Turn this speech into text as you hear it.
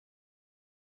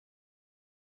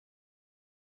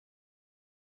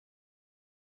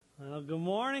Well, good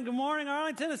morning,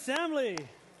 Arlington Assembly.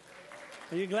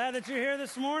 Are you glad that you're here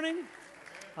this morning?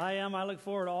 I am. I look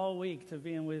forward all week to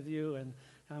being with you, and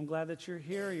I'm glad that you're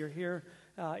here. You're here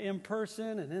in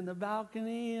person and in the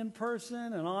balcony in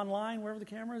person and online, wherever the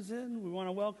camera's in. We want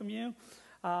to welcome you.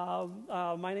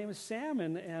 My name is Sam,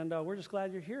 and we're just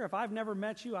glad you're here. If I've never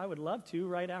met you, I would love to.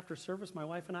 Right after service, my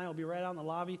wife and I will be right out in the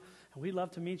lobby, and we'd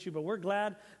love to meet you. But we're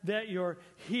glad that you're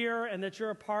here and that you're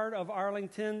a part of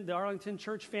Arlington, the Arlington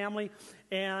Church family.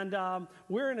 And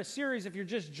we're in a series, if you're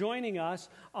just joining us,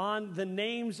 on the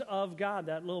names of God.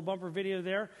 That little bumper video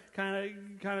there kind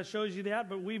of shows you that.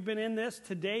 But we've been in this.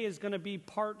 Today is going to be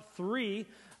part 3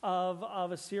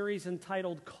 of a series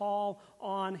entitled Call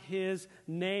on His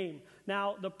Name.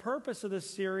 Now, the purpose of this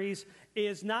series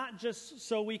is not just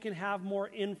so we can have more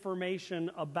information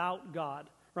about God,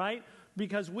 right?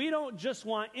 Because we don't just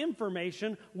want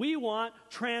information, we want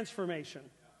transformation,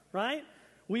 right?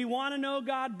 We want to know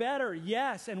God better,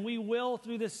 yes, and we will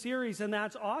through this series, and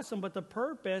that's awesome. But the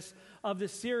purpose of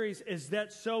this series is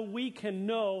that so we can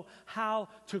know how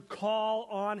to call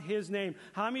on His name.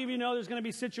 How many of you know there's going to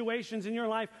be situations in your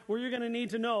life where you're going to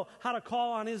need to know how to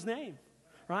call on His name?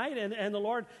 Right? And the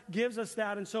Lord gives us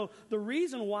that. And so the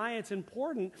reason why it's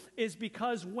important is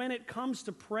because when it comes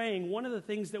to praying, one of the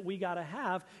things that we got to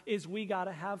have is we got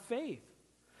to have faith.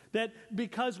 That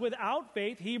because without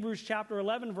faith, Hebrews chapter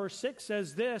 11 verse 6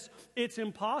 says this, it's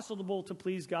impossible to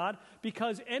please God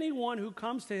because anyone who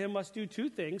comes to Him must do 2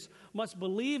 things, must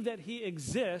believe that He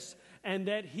exists and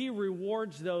that He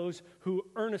rewards those who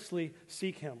earnestly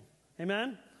seek Him.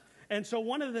 Amen? And so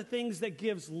one of the things that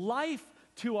gives life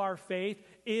to our faith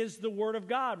is the Word of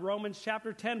God. Romans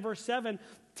chapter 10 verse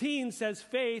 17 says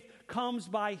faith comes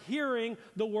by hearing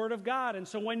the Word of God. And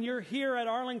so when you're here at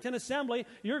Arlington Assembly,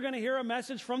 you're going to hear a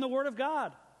message from the Word of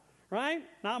God, right?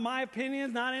 Not my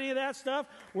opinions, not any of that stuff.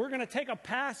 We're going to take a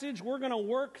passage, we're going to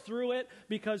work through it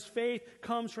because faith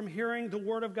comes from hearing the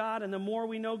Word of God. And the more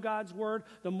we know God's Word,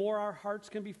 the more our hearts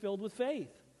can be filled with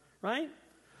faith, right?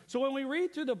 So when we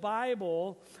read through the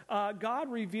Bible, God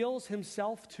reveals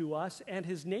Himself to us and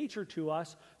His nature to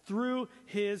us through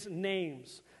His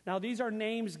names. Now, these are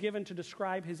names given to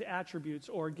describe His attributes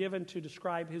or given to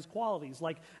describe His qualities,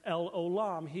 like El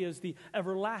Olam, He is the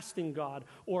everlasting God,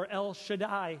 or El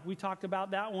Shaddai. We talked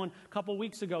about that one a couple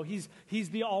weeks ago. He's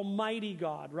the Almighty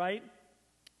God, right?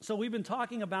 So we've been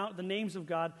talking about the names of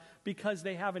God because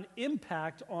they have an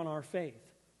impact on our faith,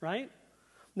 right?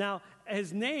 Now,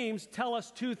 His names tell us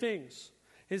 2 things.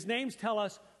 His names tell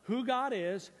us who God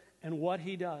is and what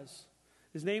He does.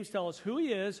 His names tell us who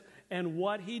He is and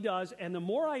what He does. And the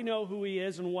more I know who He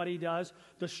is and what He does,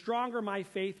 the stronger my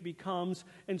faith becomes.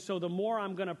 And so the more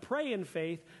I'm going to pray in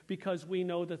faith because we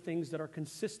know the things that are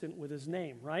consistent with His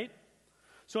name, right?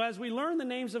 So as we learn the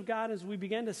names of God, as we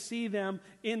begin to see them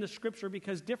in the Scripture,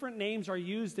 because different names are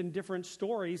used in different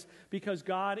stories, because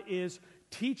God is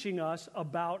teaching us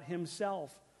about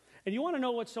Himself. And you want to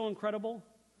know what's so incredible?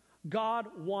 God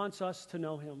wants us to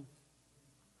know Him.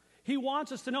 He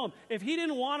wants us to know Him. If He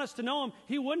didn't want us to know Him,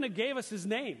 He wouldn't have gave us His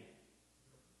name.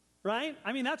 Right?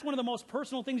 I mean, that's one of the most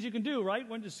personal things you can do, right?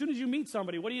 As soon as you meet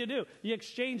somebody, what do? You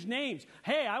exchange names.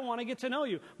 Hey, I want to get to know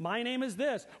you. My name is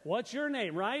this. What's your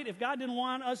name, right? If God didn't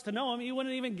want us to know Him, He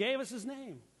wouldn't even gave us His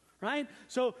name. Right?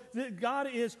 So God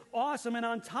is awesome. And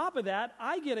on top of that,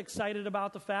 I get excited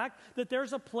about the fact that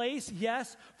there's a place,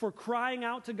 yes, for crying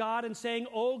out to God and saying,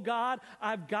 oh God,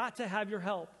 I've got to have your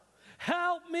help.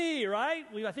 Help me, right?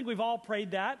 I think we've all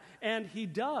prayed that, and He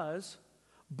does.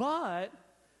 But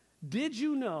did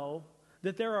you know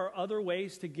that there are other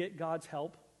ways to get God's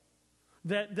help?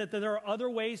 That there are other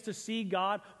ways to see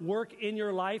God work in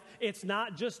your life? It's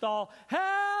not just all,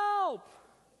 help!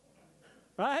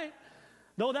 Right?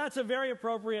 Though that's a very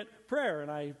appropriate prayer,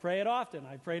 and I pray it often.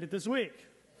 I prayed it this week.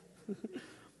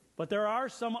 But there are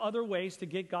some other ways to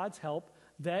get God's help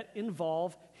that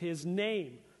involve His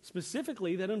name.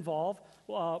 Specifically, that involve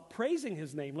praising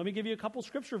His name. Let me give you a couple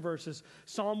scripture verses.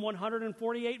 Psalm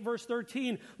 148, verse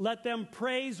 13. Let them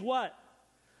praise what?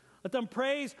 Let them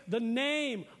praise the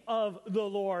name of the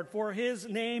Lord, for His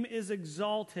name is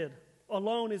exalted.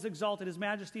 Alone is exalted. His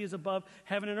majesty is above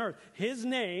heaven and earth. His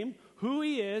name, who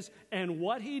He is, and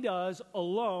what He does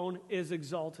alone is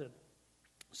exalted.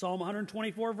 Psalm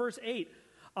 124, verse 8.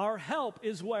 Our help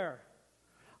is where?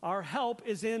 Our help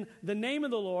is in the name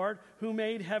of the Lord who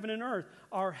made heaven and earth.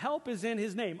 Our help is in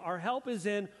His name. Our help is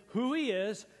in who He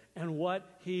is and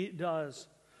what He does.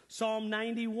 Psalm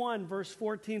 91, verse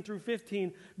 14 through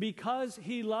 15. Because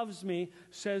He loves me,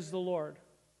 says the Lord.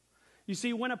 You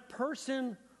see, when a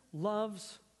person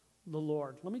loves the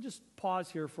Lord, let me just pause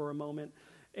here for a moment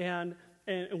and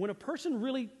and when a person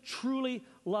really, truly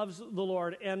loves the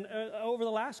Lord, and over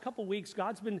the last couple weeks,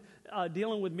 God's been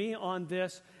dealing with me on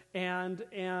this, and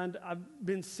I've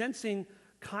been sensing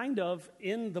kind of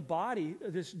in the body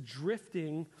this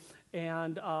drifting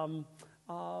and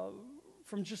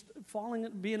from just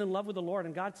being in love with the Lord.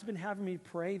 And God's been having me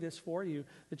pray this for you,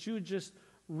 that you would just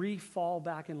re-fall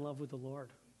back in love with the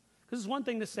Lord. Because it's one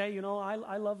thing to say,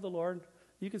 I love the Lord.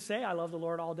 You can say I love the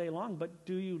Lord all day long, but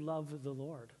do you love the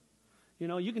Lord?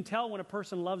 You can tell when a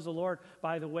person loves the Lord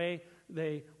by the way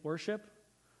they worship,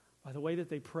 by the way that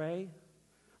they pray,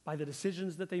 by the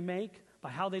decisions that they make, by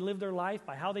how they live their life,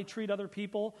 by how they treat other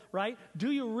people, right?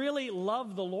 Do you really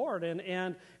love the Lord?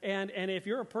 And if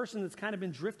you're a person that's kind of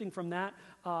been drifting from that,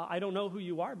 I don't know who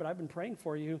you are, but I've been praying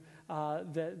for you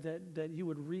that you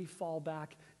would re-fall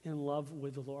back in love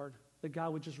with the Lord. That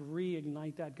God would just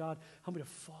reignite that. God, help me to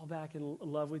fall back in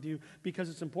love with you,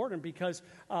 because it's important. Because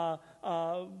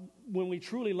when we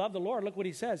truly love the Lord, look what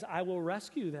he says, I will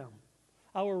rescue them.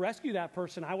 I will rescue that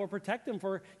person. I will protect them,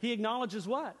 for he acknowledges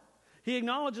what? He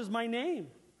acknowledges my name.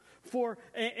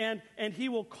 And he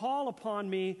will call upon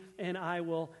me, and I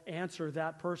will answer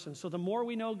that person. So the more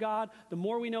we know God, the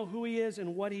more we know who he is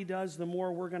and what he does, the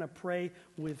more we're going to pray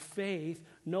with faith,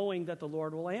 knowing that the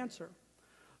Lord will answer.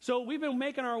 So we've been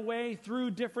making our way through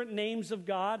different names of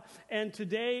God, and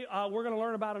today we're going to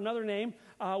learn about another name.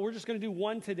 We're just going to do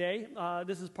one today.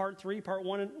 This is part 3. Part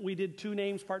 1, we did 2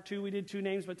 names. Part 2, we did 2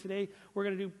 names, but today we're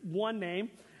going to do one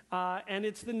name, and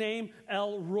it's the name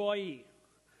El Roi.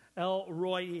 El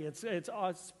Roi. It's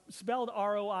spelled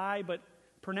R-O-I, but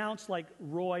pronounced like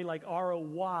Roy, like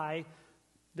R-O-Y,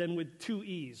 then with 2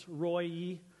 E's.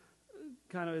 Roy,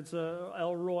 kind of, it's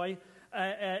El Roi.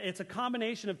 It's a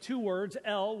combination of 2 words,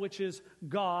 El, which is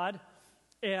God,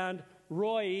 and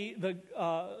Roi,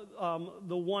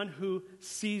 the one who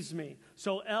sees me.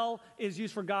 So El is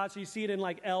used for God, so you see it in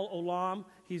like El Olam.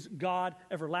 He's God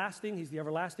everlasting. He's the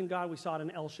everlasting God. We saw it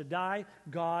in El Shaddai,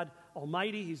 God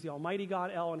Almighty. He's the Almighty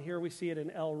God, El, and here we see it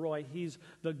in El Roi. He's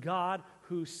the God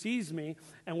who sees me,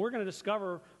 and we're going to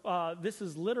discover this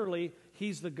is literally,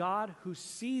 he's the God who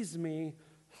sees me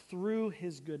through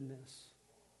his goodness.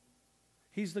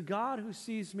 He's the God who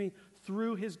sees me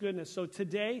through his goodness. So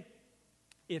today,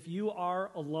 if you are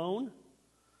alone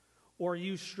or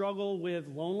you struggle with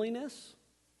loneliness,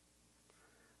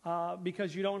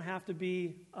 because you don't have to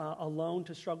be alone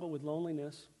to struggle with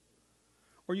loneliness,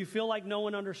 or you feel like no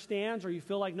one understands, or you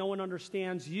feel like no one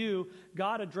understands you,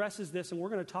 God addresses this, and we're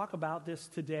going to talk about this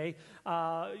today.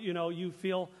 You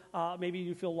feel, maybe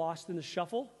you feel lost in the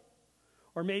shuffle.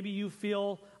 Or maybe you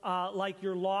feel like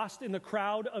you're lost in the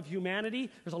crowd of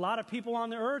humanity. There's a lot of people on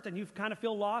the earth, and you kind of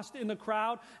feel lost in the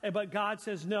crowd. But God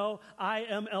says, no, I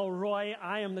am El Roi.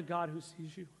 I am the God who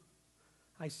sees you.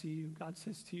 I see you. God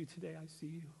says to you today, I see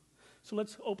you. So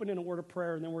let's open in a word of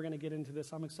prayer, and then we're going to get into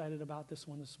this. I'm excited about this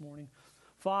one this morning.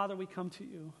 Father, we come to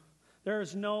you. There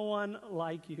is no one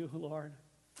like you, Lord.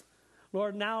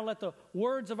 Lord, now let the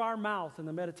words of our mouth and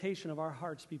the meditation of our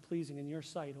hearts be pleasing in your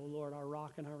sight, O Lord, our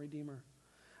rock and our redeemer.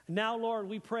 Now, Lord,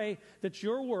 we pray that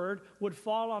your word would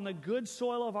fall on the good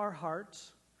soil of our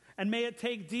hearts, and may it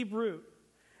take deep root,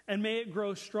 and may it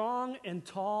grow strong and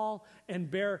tall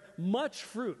and bear much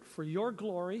fruit for your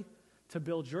glory, to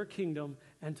build your kingdom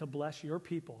and to bless your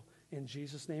people. In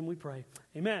Jesus' name we pray.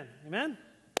 Amen. Amen.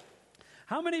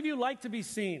 How many of you like to be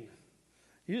seen?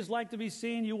 You just like to be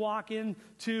seen. You walk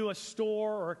into a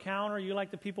store or a counter. You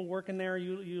like the people working there.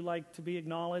 You like to be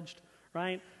acknowledged,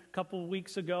 right?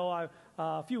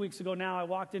 A few weeks ago now, I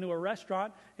walked into a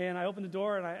restaurant, and I opened the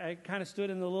door, and I kind of stood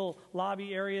in the little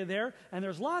lobby area there, and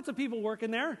there's lots of people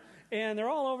working there, and they're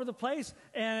all over the place,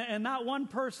 and not one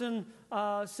person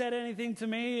said anything to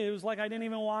me. It was like I didn't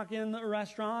even walk in the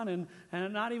restaurant, and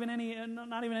not even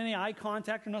any eye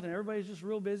contact or nothing. Everybody's just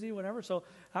real busy, whatever. So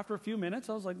after a few minutes,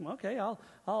 I was like, okay,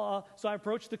 so I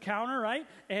approached the counter, right,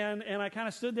 and I kind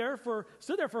of stood there for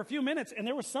a few minutes, and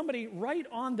there was somebody right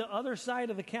on the other side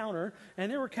of the counter,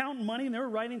 and they were counting money, and they were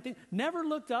writing things. Never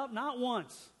looked up, not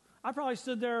once. I probably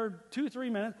stood there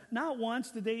 2-3 minutes. Not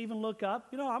once did they even look up.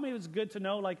 I mean, it was good to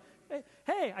know, like,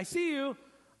 hey, I see you.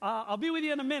 I'll be with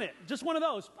you in a minute. Just one of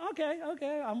those. Okay.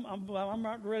 I'm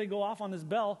not ready to go off on this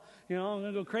bell. I'm going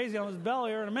to go crazy on this bell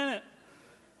here in a minute.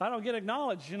 If I don't get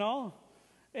acknowledged,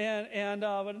 And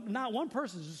but not one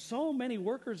person. There's so many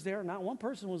workers there. Not one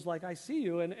person was like, "I see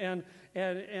you," and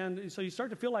so you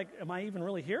start to feel like, "Am I even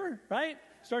really here?" Right?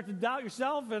 Start to doubt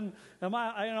yourself, and am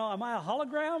I a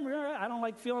hologram? I don't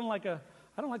like feeling like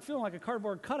a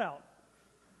cardboard cutout.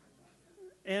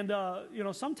 And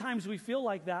sometimes we feel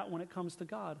like that when it comes to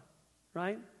God,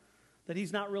 right? That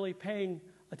He's not really paying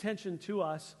attention to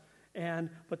us,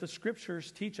 But the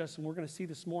scriptures teach us, and we're going to see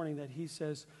this morning, that he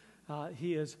says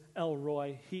he is El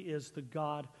Roi. He is the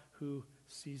God who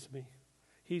sees me.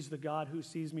 He's the God who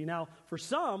sees me. Now, for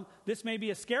some, this may be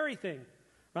a scary thing,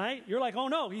 right? You're like, oh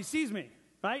no, he sees me,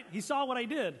 right? He saw what I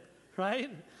did, right?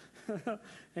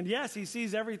 And yes, he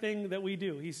sees everything that we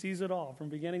do. He sees it all from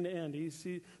beginning to end.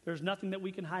 There's nothing that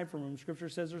we can hide from him. Scripture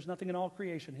says there's nothing in all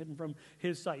creation hidden from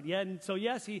his sight. Yeah, and so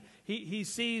yes, he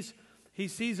sees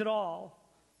it all.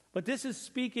 But this is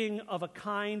speaking of a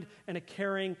kind and a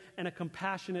caring and a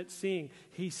compassionate seeing.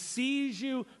 He sees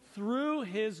you through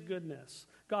his goodness.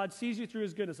 God sees you through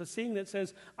his goodness. A seeing that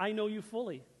says, I know you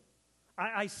fully.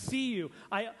 I see you.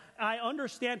 I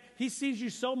understand. He sees you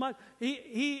so much.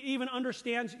 He even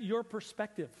understands your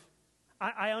perspective.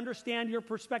 I understand your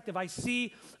perspective. I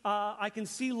can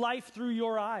see life through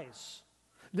your eyes.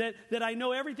 That I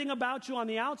know everything about you on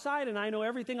the outside, and I know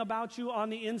everything about you on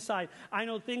the inside. I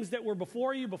know things that were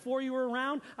before you were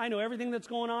around. I know everything that's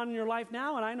going on in your life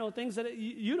now, and I know things that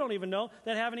you don't even know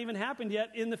that haven't even happened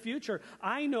yet in the future.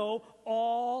 I know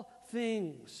all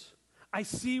things. I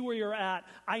see where you're at.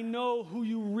 I know who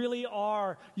you really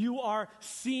are. You are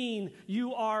seen.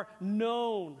 You are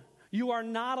known. You are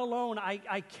not alone.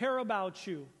 I care about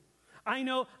you. I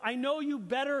know you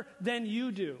better than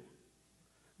you do.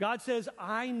 God says,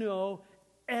 I know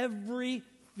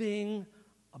everything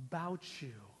about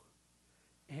you,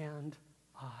 and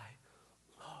I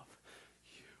love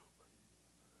you.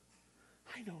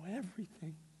 I know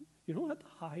everything. You don't have to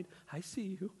hide. I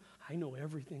see you. I know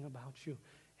everything about you,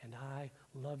 and I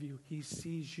love you. He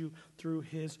sees you through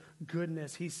his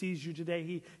goodness. He sees you today.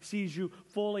 He sees you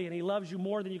fully, and he loves you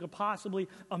more than you could possibly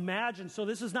imagine. So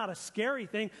this is not a scary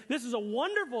thing. This is a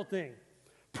wonderful thing.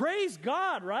 Praise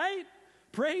God, right?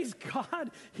 Praise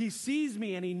God. He sees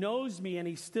me and he knows me and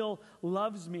he still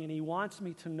loves me and he wants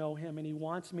me to know him and he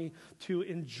wants me to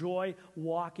enjoy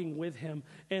walking with him.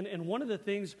 And one of the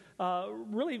things,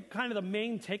 really kind of the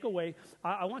main takeaway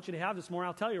I want you to have this morning,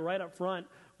 I'll tell you right up front,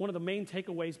 one of the main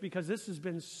takeaways, because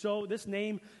this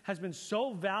name has been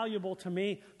so valuable to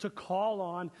me to call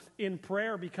on in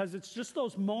prayer, because it's just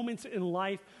those moments in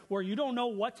life where you don't know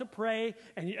what to pray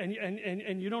and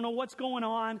you don't know what's going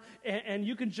on, and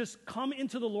you can just come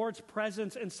into the Lord's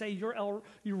presence and say, you're El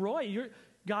Roi,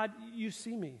 God, you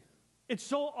see me. It's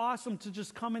so awesome to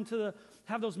just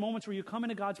have those moments where you come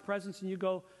into God's presence and you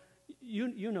go,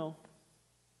 you know.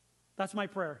 That's my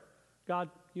prayer. God,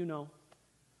 you know.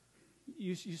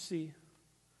 You see.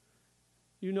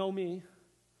 You know me.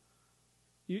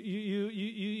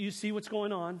 You see what's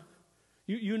going on.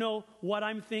 You know what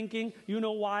I'm thinking. You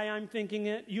know why I'm thinking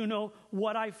it. You know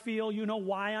what I feel. You know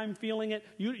why I'm feeling it.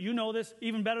 You know this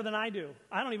even better than I do.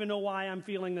 I don't even know why I'm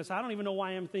feeling this. I don't even know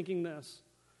why I'm thinking this.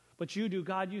 But you do,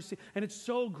 God, you see. And it's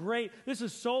so great. This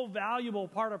is so valuable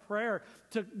part of prayer,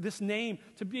 to this name,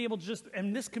 to be able to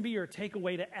and this can be your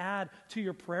takeaway to add to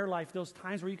your prayer life, those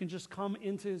times where you can just come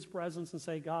into his presence and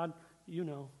say, God, you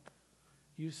know,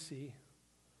 you see.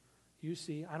 You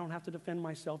see. I don't have to defend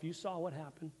myself. You saw what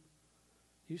happened.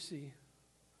 You see.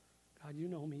 God, you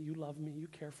know me. You love me. You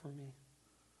care for me.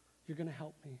 You're going to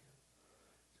help me.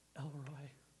 El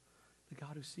Roi, the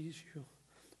God who sees you.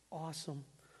 Awesome.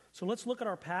 So let's look at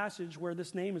our passage where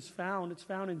this name is found. It's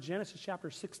found in Genesis chapter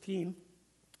 16.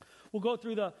 We'll go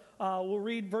through we'll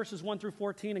read verses 1 through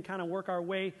 14 and kind of work our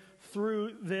way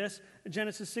through this.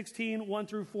 Genesis 16, 1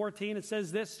 through 14, it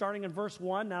says this, starting in verse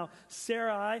 1. Now,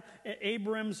 Sarai,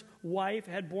 Abram's wife,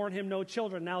 had borne him no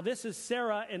children. Now, this is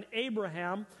Sarah and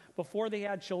Abraham before they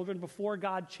had children, before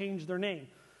God changed their name.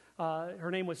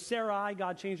 Her name was Sarai.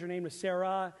 God changed her name to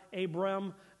Sarah.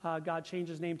 Abram, God changed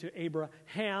his name to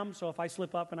Abraham. So if I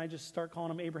slip up and I just start calling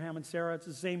them Abraham and Sarah, it's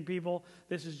the same people.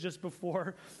 This is just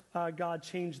before God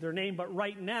changed their name. But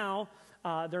right now,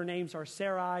 their names are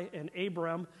Sarai and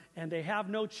Abram, and they have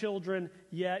no children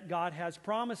yet. God has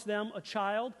promised them a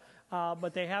child,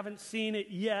 but they haven't seen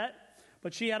it yet.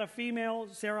 But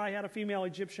Sarai had a female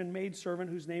Egyptian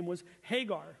maidservant whose name was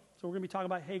Hagar. So we're going to be talking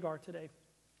about Hagar today.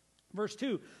 Verse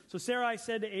 2, so Sarai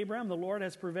said to Abram, the Lord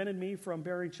has prevented me from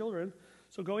bearing children,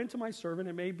 so go into my servant.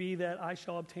 It may be that I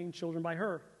shall obtain children by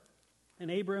her.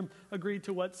 And Abram agreed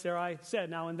to what Sarai said.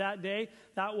 Now, in that day,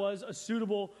 that was a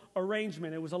suitable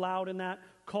arrangement. It was allowed in that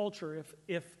culture.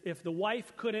 If the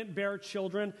wife couldn't bear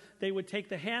children, they would take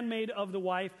the handmaid of the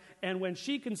wife, and when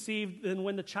she conceived, then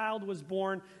when the child was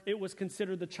born, it was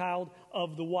considered the child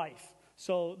of the wife.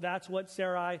 So that's what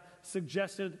Sarai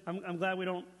suggested. I'm glad we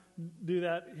don't do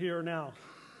that here now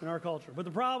in our culture. But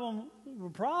the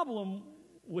problem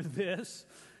with this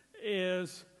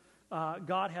is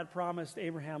God had promised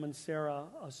Abraham and Sarah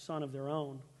a son of their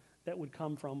own that would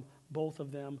come from both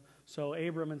of them. So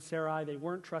Abram and Sarai, they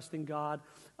weren't trusting God.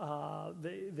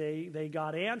 They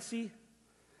got antsy,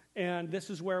 and this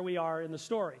is where we are in the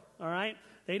story, all right?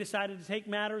 They decided to take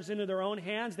matters into their own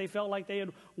hands. They felt like they had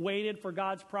waited for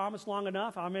God's promise long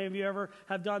enough. How many of you ever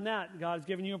have done that? God's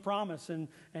given you a promise, and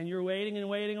you're waiting and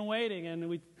waiting and waiting.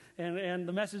 And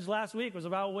the message last week was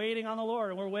about waiting on the Lord,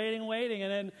 and we're waiting and waiting,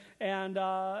 and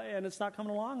it's not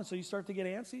coming along. And so you start to get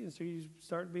antsy, and so you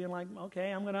start being like,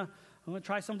 okay, I'm gonna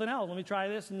try something else. Let me try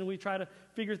this, and then we try to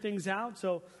figure things out.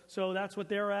 So that's what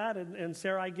they're at. And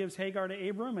Sarai gives Hagar to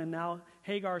Abram, and now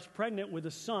Hagar's pregnant with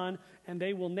a son, and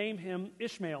they will name him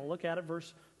Ishmael. Look at it,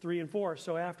 verse 3 and 4.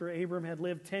 So after Abram had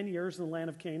lived 10 years in the land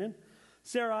of Canaan,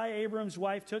 Sarai, Abram's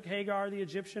wife, took Hagar the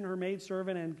Egyptian, her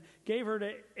maidservant, and gave her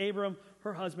to Abram,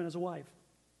 her husband, as a wife.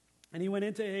 And he went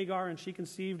into Hagar, and she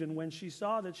conceived, and when she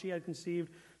saw that she had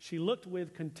conceived, she looked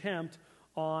with contempt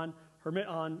on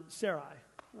Sarai.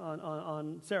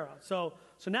 On Sarah. So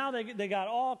now they got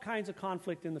all kinds of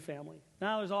conflict in the family.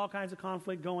 Now there's all kinds of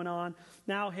conflict going on.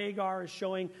 Now Hagar is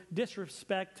showing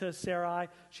disrespect to Sarai.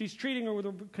 She's treating her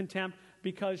with contempt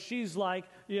because she's like,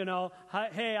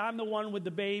 hey, I'm the one with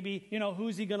the baby.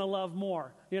 Who's he going to love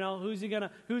more? Who's he going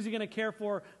to care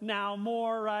for now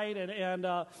more, right?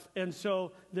 And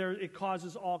so it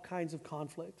causes all kinds of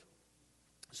conflict.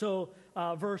 So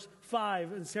verse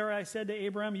 5, and Sarai said to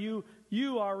Abraham,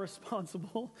 you are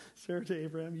responsible, Sarah to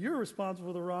Abraham, you're responsible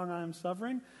for the wrong I am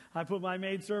suffering. I put my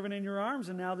maidservant in your arms,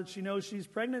 and now that she knows she's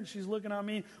pregnant, she's looking on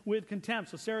me with contempt.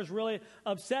 So Sarah's really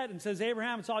upset and says,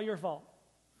 Abraham, it's all your fault.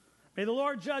 May the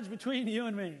Lord judge between you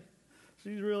and me.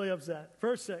 She's really upset.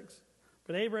 Verse 6,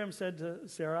 but Abraham said to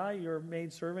Sarai, your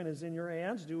maidservant is in your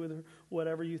hands. Do with her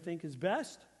whatever you think is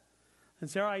best. And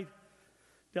Sarai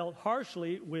dealt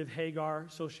harshly with Hagar,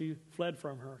 so she fled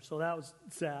from her. So that was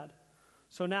sad.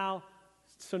 So now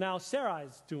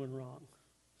Sarai's doing wrong.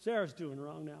 Sarah's doing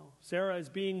wrong now. Sarah is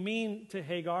being mean to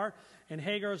Hagar, and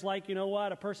Hagar's like, you know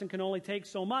what? A person can only take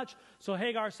so much. So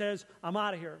Hagar says, I'm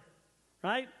out of here,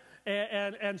 right?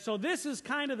 And so this is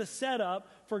kind of the setup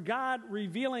for God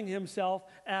revealing himself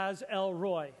as El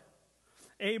Roi.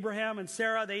 Abraham and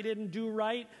Sarah, they didn't do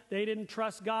right. They didn't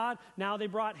trust God. Now they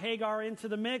brought Hagar into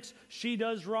the mix. She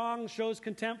does wrong, shows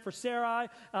contempt for Sarai,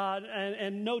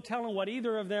 and no telling what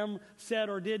either of them said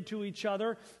or did to each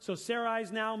other. So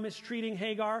Sarai's now mistreating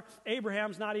Hagar.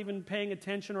 Abraham's not even paying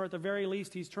attention, or at the very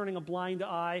least, he's turning a blind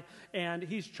eye, and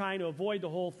he's trying to avoid the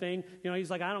whole thing. He's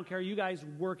like, I don't care. You guys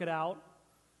work it out.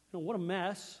 What a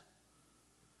mess.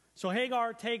 So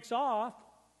Hagar takes off,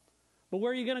 but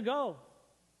where are you going to go?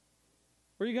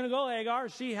 Where are you going to go, Hagar?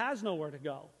 She has nowhere to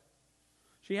go.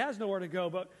 She has nowhere to go.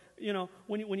 But,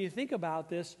 when you think about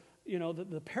this,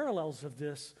 the parallels of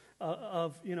this,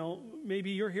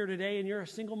 maybe you're here today and you're a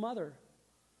single mother.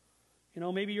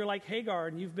 Maybe you're like Hagar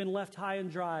and you've been left high and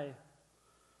dry.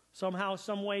 Somehow,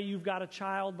 some way you've got a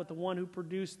child, but the one who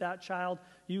produced that child,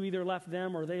 you either left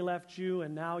them or they left you,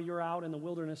 and now you're out in the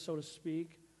wilderness, so to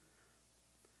speak.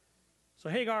 So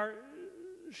Hagar,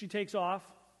 she takes off.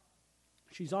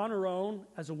 She's on her own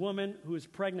as a woman who is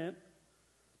pregnant.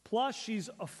 Plus, she's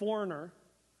a foreigner.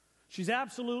 She's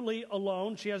absolutely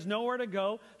alone. She has nowhere to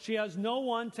go. She has no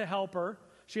one to help her.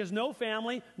 She has no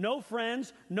family, no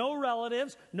friends, no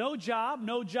relatives, no job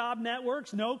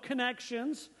networks, no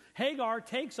connections. Hagar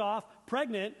takes off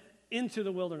pregnant into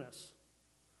the wilderness.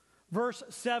 Verse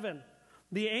 7,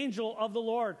 the angel of the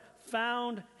Lord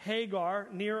found Hagar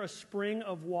near a spring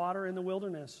of water in the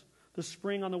wilderness. The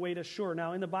spring on the way to Shur.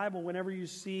 Now, in the Bible, whenever you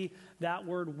see that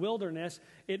word wilderness,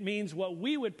 it means what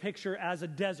we would picture as a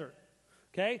desert.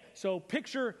 Okay? So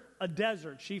picture a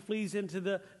desert. She flees into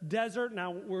the desert.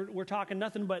 Now, we're talking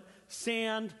nothing but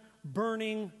sand,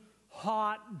 burning,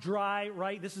 hot, dry,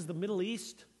 right? This is the Middle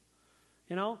East.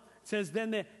 It says, then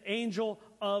the angel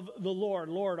of the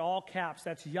Lord, all caps,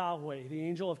 that's Yahweh. The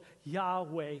angel of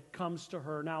Yahweh comes to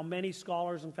her. Now, many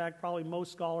scholars, in fact, probably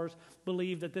most scholars,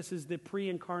 believe that this is the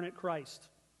pre-incarnate Christ.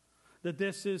 That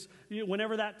this is,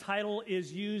 whenever that title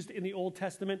is used in the Old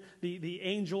Testament, the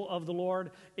angel of the Lord,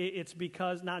 it's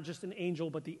because, not just an angel,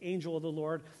 but the angel of the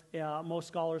Lord. Most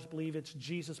scholars believe it's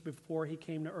Jesus before he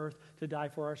came to earth to die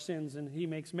for our sins. And he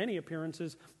makes many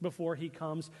appearances before he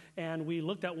comes. And we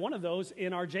looked at one of those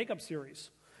in our Jacob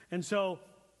series. And so,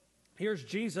 here's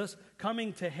Jesus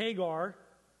coming to Hagar,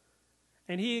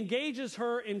 and he engages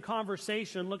her in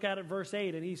conversation. Look at it, verse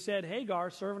 8. And he said, Hagar,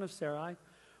 servant of Sarai,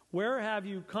 where have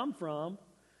you come from,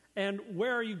 and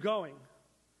where are you going?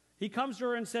 He comes to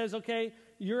her and says, okay,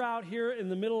 you're out here in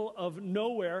the middle of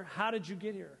nowhere. How did you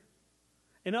get here?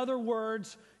 In other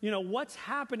words, what's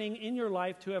happening in your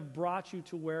life to have brought you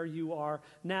to where you are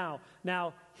now?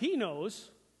 Now, he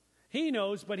knows He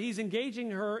knows, but he's engaging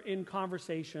her in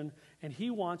conversation, and he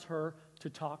wants her to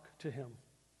talk to him.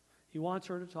 He wants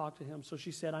her to talk to him. So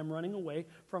she said, I'm running away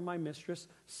from my mistress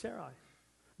Sarai.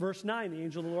 Verse 9, the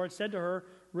angel of the Lord said to her,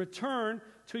 return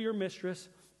to your mistress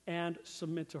and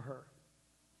submit to her.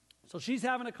 So she's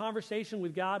having a conversation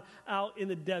with God out in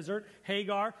the desert.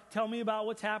 Hagar, tell me about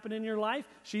what's happened in your life.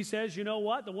 She says, you know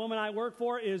what? The woman I work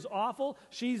for is awful.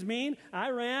 She's mean. I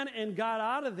ran and got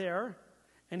out of there.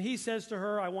 And he says to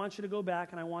her, I want you to go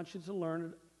back and I want you to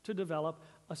learn to develop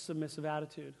a submissive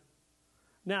attitude.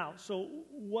 Now, so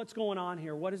what's going on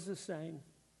here? What is this saying?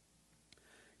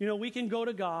 You know, we can go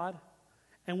to God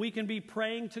and we can be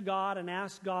praying to God and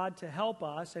ask God to help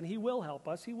us, and he will help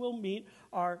us. He will meet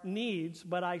our needs,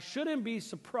 but I shouldn't be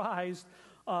surprised.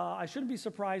 I shouldn't be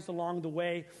surprised along the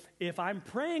way if I'm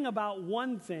praying about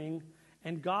one thing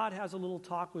and God has a little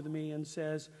talk with me and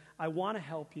says, I want to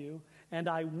help you and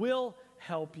I will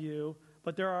help you,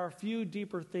 but there are a few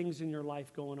deeper things in your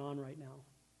life going on right now.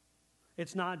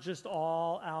 It's not just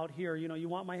all out here. You know, you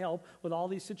want my help with all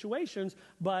these situations,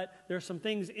 but there's some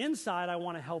things inside I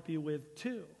want to help you with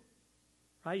too.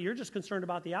 Right? You're just concerned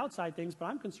about the outside things, but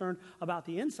I'm concerned about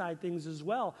the inside things as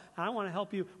well. And I want to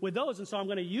help you with those. And so I'm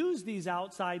going to use these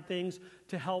outside things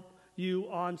to help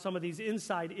you on some of these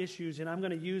inside issues. And I'm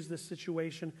going to use this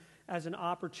situation as an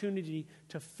opportunity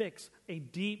to fix a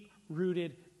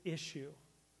deep-rooted issue.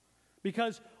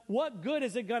 Because what good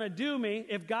is it going to do me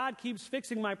if God keeps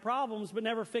fixing my problems but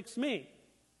never fix me?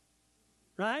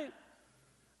 Right?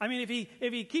 I mean,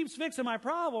 if he keeps fixing my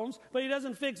problems but he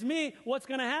doesn't fix me, what's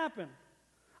going to happen?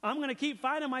 I'm going to keep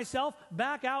finding myself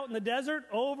back out in the desert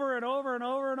over and over and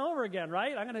over and over again,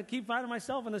 right? I'm going to keep finding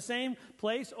myself in the same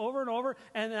place over and over,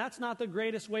 and that's not the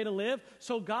greatest way to live.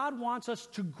 So God wants us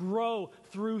to grow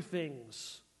through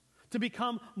things, to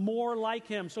become more like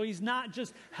him. So he's not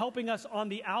just helping us on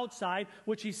the outside,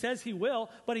 which he says he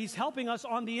will, but he's helping us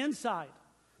on the inside.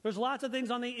 There's lots of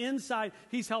things on the inside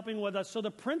he's helping with us. So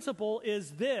the principle is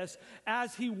this: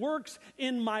 as he works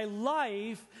in my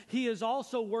life, he is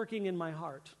also working in my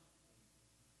heart.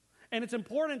 And it's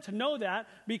important to know that,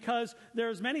 because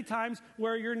there's many times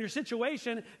where you're in your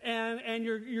situation and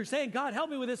you're saying, God,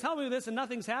 help me with this, and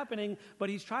nothing's happening. But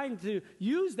he's trying to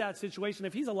use that situation.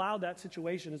 If he's allowed that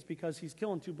situation, it's because he's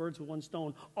killing two birds with one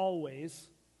stone always.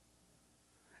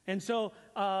 And so,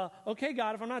 okay,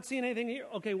 God, if I'm not seeing anything here,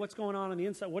 okay, what's going on the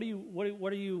inside? What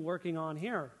are you working on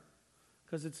here?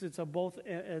 Because it's a both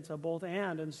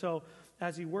and. And so,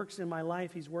 as he works in my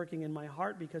life, he's working in my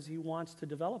heart, because he wants to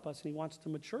develop us and he wants to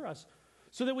mature us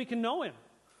so that we can know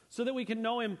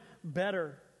him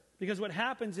better. Because what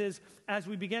happens is, as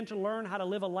we begin to learn how to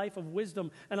live a life of wisdom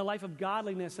and a life of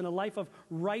godliness and a life of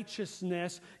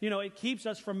righteousness, it keeps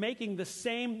us from making the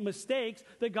same mistakes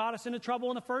that got us into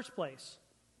trouble in the first place.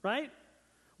 Right?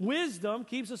 Wisdom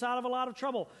keeps us out of a lot of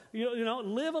trouble.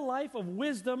 Live a life of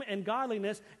wisdom and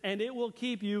godliness, and it will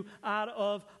keep you out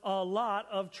of a lot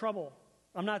of trouble.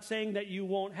 I'm not saying that you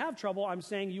won't have trouble. I'm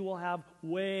saying you will have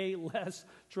way less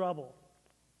trouble.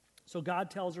 So God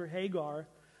tells her, Hagar,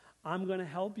 I'm going to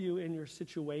help you in your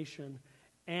situation,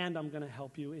 and I'm going to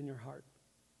help you in your heart.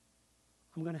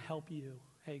 I'm going to help you,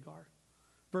 Hagar.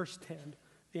 Verse 10.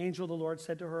 The angel of the Lord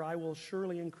said to her, I will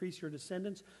surely increase your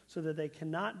descendants so that they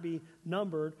cannot be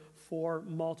numbered for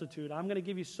multitude. I'm going to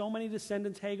give you so many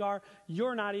descendants, Hagar,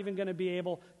 you're not even going to be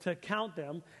able to count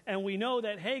them. And we know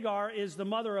that Hagar is the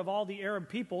mother of all the Arab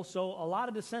people, so a lot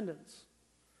of descendants.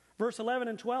 Verse 11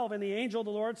 and 12, and the angel of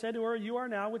the Lord said to her, you are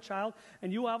now with child,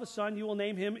 and you will have a son. You will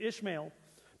name him Ishmael,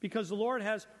 because the Lord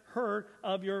has heard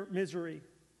of your misery.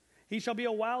 He shall be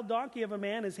a wild donkey of a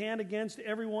man, his hand against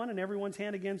everyone, and everyone's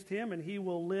hand against him, and he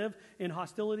will live in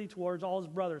hostility towards all his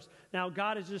brothers. Now,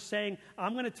 God is just saying,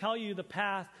 I'm going to tell you the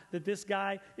path that this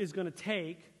guy is going to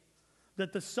take,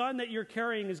 that the son that you're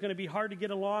carrying is going to be hard to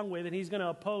get along with, and he's going to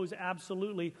oppose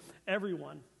absolutely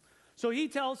everyone. So he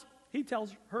tells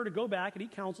her to go back, and he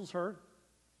counsels her,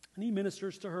 and he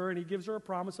ministers to her, and he gives her a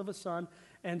promise of a son,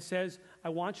 and says, I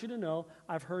want you to know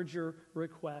I've heard your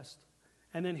request.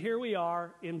 And then here we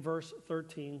are in verse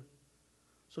 13.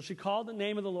 So she called the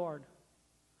name of the Lord,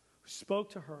 who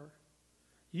spoke to her.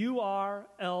 You are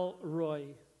El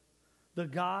Roi, the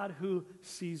God who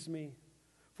sees me.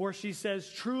 For she says,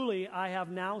 truly, I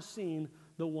have now seen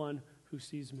the one who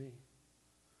sees me.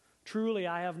 Truly,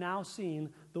 I have now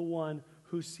seen the one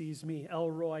who sees me. El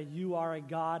Roi, you are a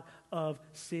God of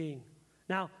seeing.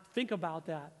 Now, think about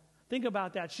that. Think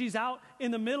about that. She's out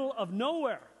in the middle of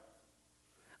nowhere.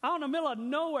 Out in the middle of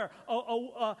nowhere,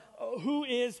 who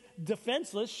is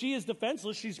defenseless. She is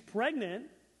defenseless. She's pregnant.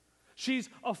 She's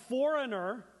a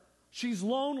foreigner, She's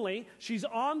lonely. She's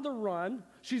on the run.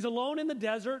 She's alone in the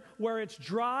desert where it's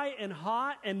dry and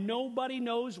hot and nobody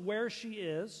knows where she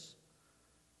is.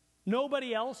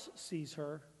 Nobody else sees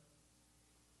her.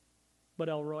 But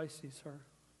El Roi sees her.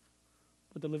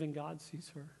 But the living God sees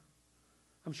her.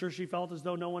 I'm sure she felt as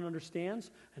though no one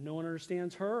understands, and no one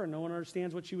understands her, and no one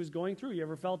understands what she was going through. You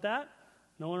ever felt that?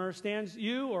 No one understands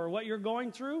you or what you're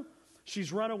going through?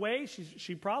 She's run away.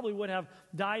 She probably would have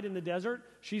died in the desert.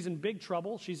 She's in big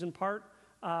trouble. She's in part,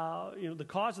 the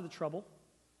cause of the trouble.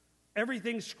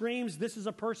 Everything screams this is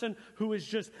a person who is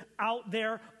just out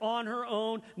there on her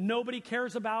own. Nobody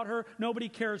cares about her. Nobody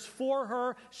cares for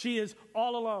her. She is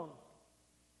all alone.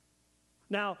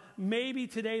 Now, maybe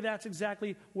today that's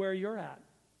exactly where you're at.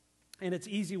 And it's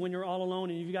easy when you're all alone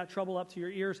and you've got trouble up to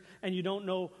your ears and you don't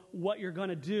know what you're going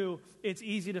to do. It's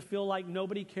easy to feel like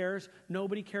nobody cares.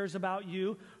 Nobody cares about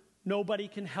you. Nobody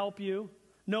can help you.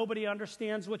 Nobody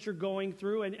understands what you're going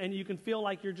through. And you can feel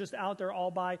like you're just out there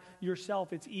all by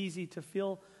yourself. It's easy to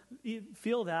feel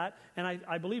that. And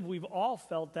I believe we've all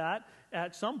felt that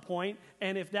at some point.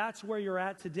 And if that's where you're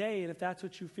at today, and if that's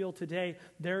what you feel today,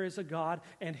 there is a God,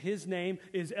 and his name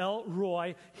is El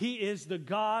Roi. He is the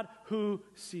God who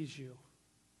sees you.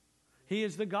 He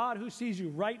is the God who sees you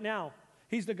right now.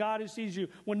 He's the God who sees you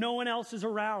when no one else is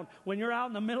around. When you're out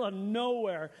in the middle of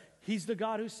nowhere, he's the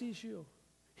God who sees you.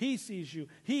 He sees you.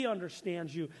 He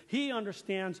understands you. He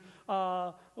understands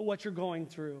what you're going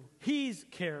through. He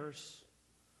cares.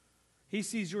 He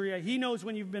sees you. He knows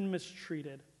when you've been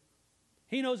mistreated.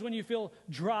 He knows when you feel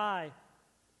dry.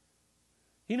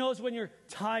 He knows when you're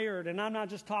tired. And I'm not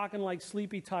just talking like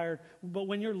sleepy tired, but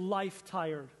when you're life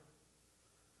tired.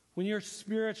 When you're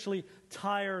spiritually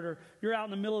tired, or you're out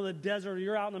in the middle of the desert, or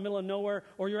you're out in the middle of nowhere,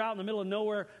 or you're out in the middle of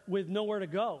nowhere with nowhere to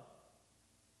go.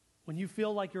 When you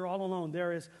feel like you're all alone,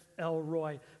 there is El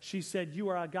Roi. She said, you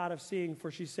are a God of seeing, for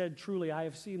she said, truly, I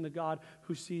have seen the God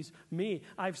who sees me.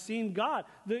 I've seen God,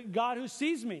 the God who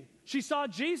sees me. She saw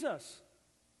Jesus.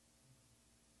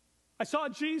 I saw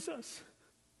Jesus.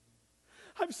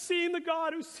 I've seen the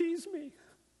God who sees me.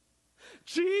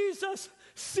 Jesus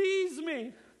sees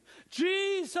me.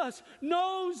 Jesus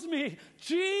knows me.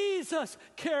 Jesus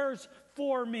cares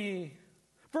for me.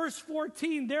 Verse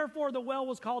 14, therefore the well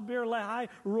was called Beer Lahai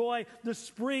Roi, the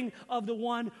spring of the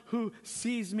one who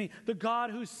sees me, the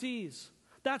God who sees.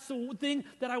 That's the thing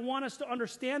that I want us to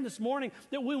understand this morning,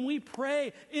 that when we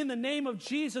pray in the name of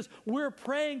Jesus, we're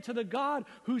praying to the God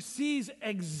who sees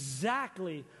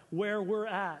exactly where we're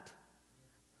at,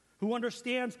 who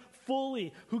understands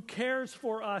fully, who cares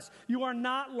for us. You are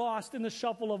not lost in the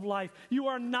shuffle of life. You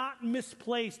are not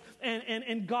misplaced,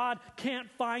 and God can't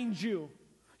find you.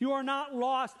 You are not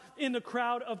lost in the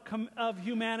crowd of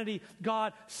humanity.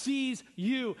 God sees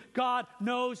you. God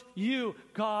knows you.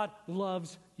 God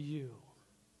loves you.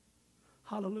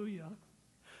 Hallelujah.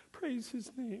 Praise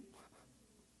his name.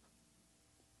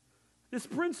 This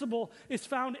principle is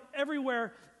found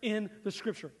everywhere in the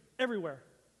Scripture. Everywhere.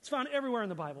 It's found everywhere in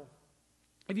the Bible.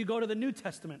 If you go to the New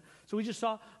Testament, so we just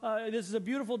saw, this is a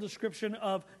beautiful description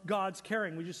of God's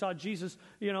caring. We just saw Jesus,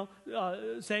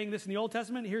 saying this in the Old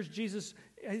Testament. Here's Jesus,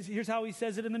 here's how he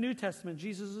says it in the New Testament.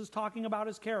 Jesus is talking about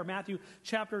his care. Matthew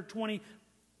chapter 10,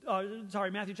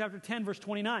 verse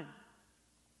 29. It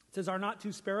says, are not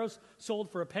two sparrows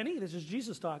sold for a penny? This is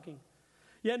Jesus talking.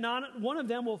 Yet not one of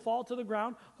them will fall to the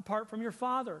ground apart from your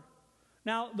Father.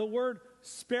 Now, the word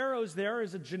sparrows there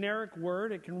is a generic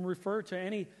word. It can refer to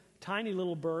any tiny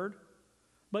little bird.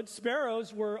 But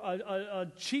sparrows were a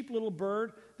cheap little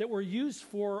bird that were used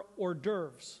for hors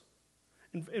d'oeuvres.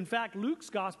 In fact, Luke's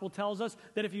gospel tells us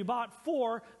that if you bought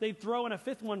 4, they'd throw in a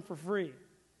 5th one for free.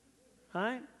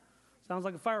 Right? Sounds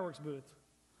like a fireworks booth.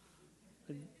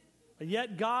 But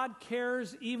yet God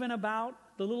cares even about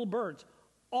the little birds.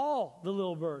 All the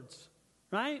little birds.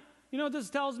 Right? You know what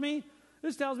this tells me?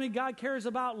 This tells me God cares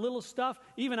about little stuff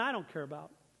even I don't care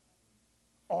about.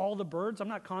 All the birds. I'm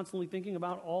not constantly thinking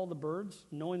about all the birds,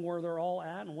 knowing where they're all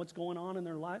at and what's going on in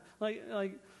their life. I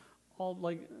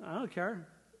don't care,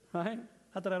 right?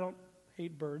 Not that I don't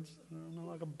hate birds. I'm not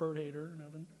like a bird hater or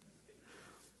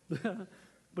nothing.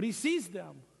 But he sees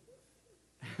them.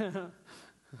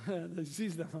 He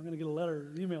sees them. I'm going to get a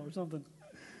letter, an email or something.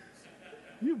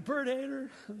 You bird hater?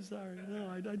 I'm sorry. No,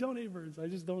 I don't hate birds. I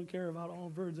just don't care about all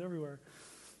birds everywhere.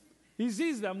 He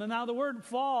sees them. Now the word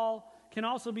fall can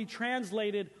also be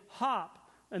translated hop.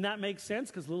 And that makes sense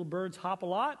because little birds hop a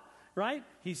lot, right?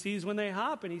 He sees when they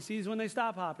hop and he sees when they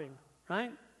stop hopping,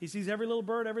 right? He sees every little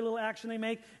bird, every little action they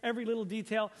make, every little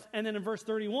detail. And then in verse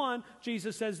 31,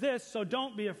 Jesus says this, so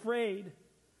don't be afraid.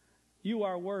 You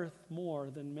are worth more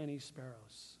than many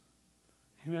sparrows.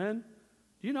 Amen?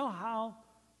 Do you know how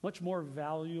much more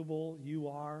valuable you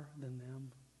are than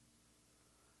them.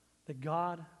 That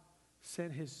God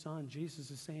sent his son.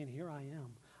 Jesus is saying, here I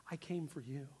am. I came for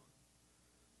you.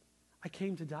 I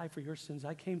came to die for your sins.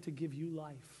 I came to give you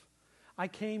life. I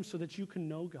came so that you can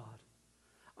know God.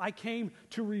 I came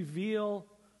to reveal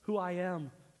who I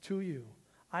am to you.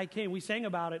 I came. We sang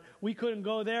about it. We couldn't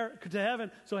go there to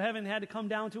heaven, so heaven had to come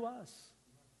down to us.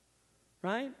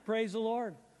 Right? Praise the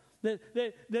Lord.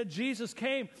 That Jesus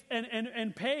came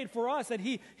and paid for us, that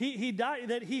he died,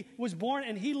 that he was born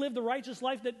and he lived the righteous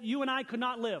life that you and I could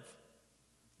not live.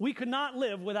 We could not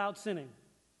live without sinning.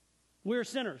 We're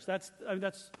sinners. That's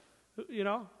you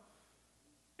know.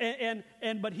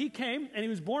 But he came and he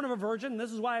was born of a virgin, and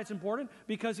this is why it's important,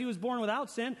 because he was born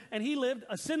without sin and he lived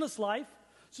a sinless life,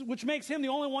 which makes him the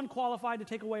only one qualified to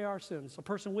take away our sins. A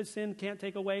person with sin can't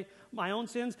take away my own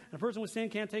sins, and a person with sin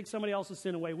can't take somebody else's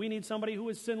sin away. We need somebody who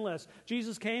is sinless.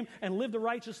 Jesus came and lived a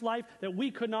righteous life that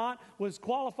we could not, was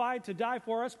qualified to die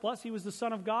for us, plus he was the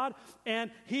Son of God,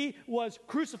 and he was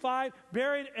crucified,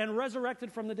 buried, and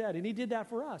resurrected from the dead. And he did that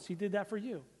for us. He did that for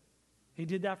you. He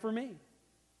did that for me.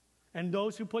 And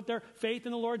those who put their faith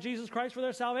in the Lord Jesus Christ for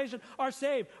their salvation are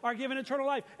saved, are given eternal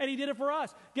life. And he did it for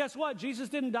us. Guess what? Jesus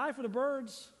didn't die for the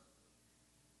birds.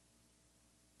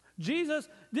 Jesus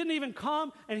didn't even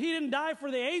come, and he didn't die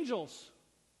for the angels.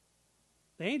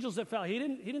 The angels that fell, he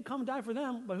didn't come and die for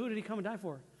them, but who did he come and die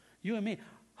for? You and me.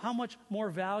 How much more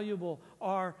valuable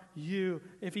are you?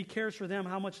 If he cares for them,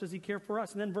 how much does he care for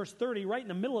us? And then verse 30, right in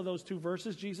the middle of those two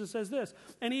verses, Jesus says this,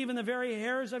 and even the very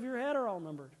hairs of your head are all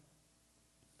numbered.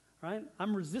 Right?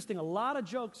 I'm resisting a lot of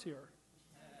jokes here.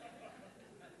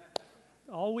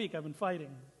 All week I've been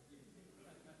fighting.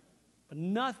 But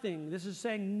nothing, this is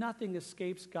saying nothing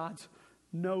escapes God's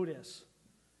notice.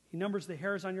 He numbers the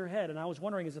hairs on your head. And I was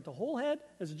wondering, is it the whole head?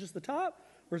 Is it just the top?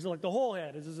 Or is it like the whole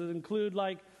head? Does it include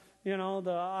like, you know,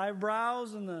 the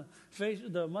eyebrows and the face,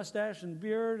 the mustache and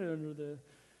beard, and the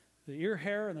ear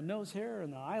hair and the nose hair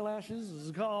and the eyelashes? Is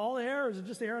it all the hair, or is it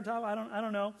just the hair on top? I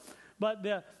don't know. But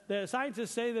the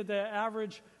scientists say that the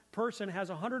average person has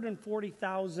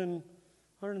 140,000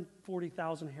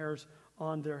 hairs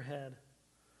on their head.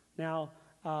 Now,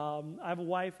 I have a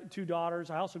wife, 2 daughters.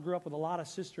 I also grew up with a lot of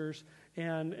sisters.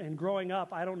 And growing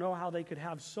up, I don't know how they could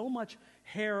have so much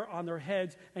hair on their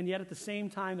heads, and yet at the same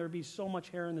time, there'd be so much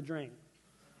hair in the drain.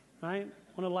 Right?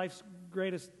 One of life's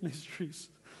greatest mysteries.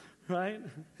 Right?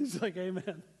 It's like,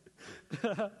 amen.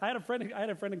 I had a friend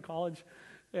in college,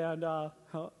 and it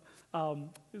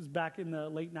was back in the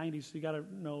late 90s, so you got to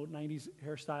know 90s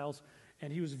hairstyles.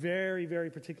 And he was very, very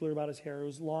particular about his hair. It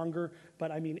was longer,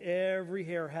 but I mean, every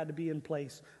hair had to be in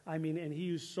place. I mean, and he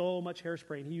used so much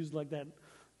hairspray. And he used like that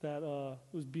it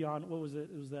was beyond, what was it?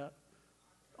 It was that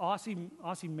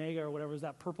Aussie Mega or whatever. It was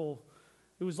that purple.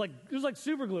 It was like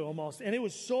super glue almost. And it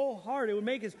was so hard. It would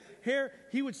make his hair,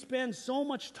 he would spend so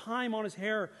much time on his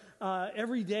hair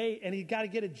every day, and he got to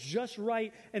get it just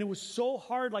right. And it was so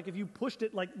hard, like if you pushed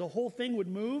it, like the whole thing would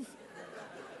move.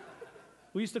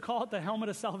 We used to call it the helmet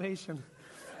of salvation.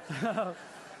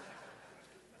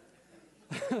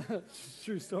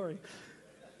 True story.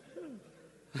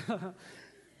 But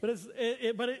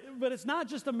it's not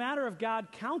just a matter of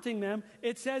God counting them.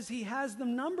 It says he has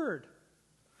them numbered.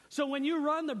 So when you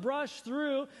run the brush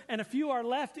through and a few are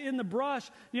left in the brush,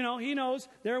 you know, he knows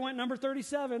there went number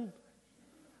 37.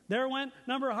 There went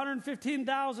number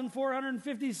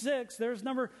 115,456. There's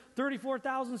number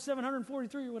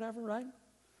 34,743 or whatever, right?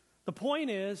 The point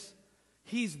is,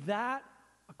 he's that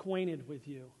acquainted with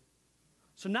you.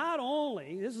 So not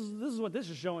only, this is what this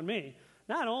is showing me,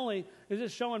 not only is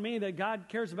this showing me that God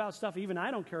cares about stuff even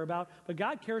I don't care about, but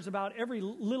God cares about every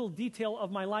little detail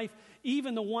of my life,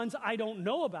 even the ones I don't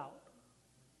know about.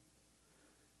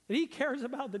 And he cares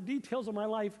about the details of my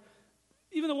life,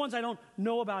 even the ones I don't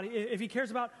know about. If he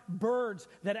cares about birds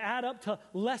that add up to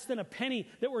less than a penny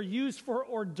that were used for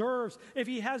hors d'oeuvres, if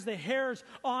he has the hairs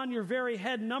on your very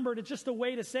head numbered, it's just a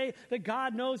way to say that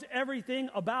God knows everything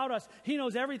about us. He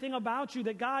knows everything about you,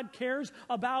 that God cares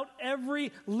about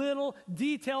every little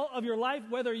detail of your life,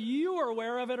 whether you are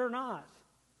aware of it or not.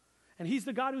 And he's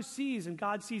the God who sees, and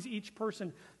God sees each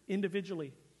person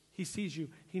individually. He sees you.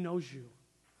 He knows you.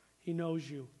 He knows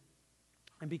you.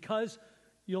 And because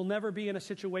you'll never be in a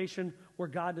situation where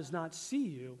God does not see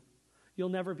you, you'll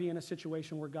never be in a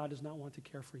situation where God does not want to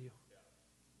care for you.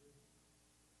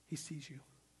 He sees you.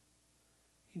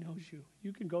 He knows you.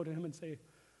 You can go to him and say,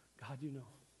 God, you know.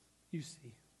 You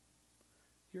see.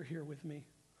 You're here with me.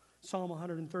 Psalm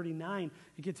 139,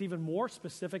 it gets even more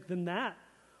specific than that.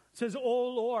 It says, O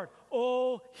Lord,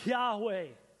 O Yahweh,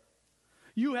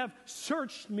 you have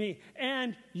searched me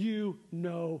and you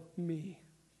know me.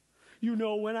 You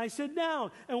know when I sit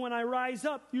down and when I rise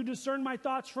up. You discern my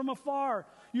thoughts from afar.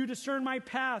 You discern my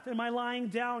path and my lying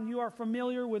down. You are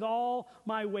familiar with all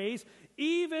my ways.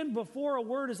 Even before a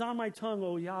word is on my tongue,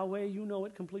 O Yahweh, you know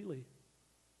it completely.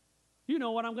 You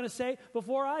know what I'm going to say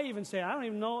before I even say it. I don't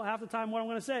even know half the time what I'm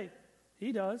going to say.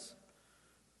 He does.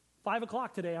 5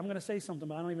 o'clock today, I'm going to say something,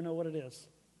 but I don't even know what it is.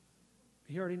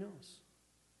 He already knows.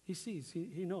 He sees.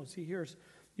 He knows. He hears.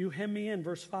 You hem me in,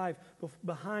 verse 5,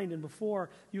 behind and before.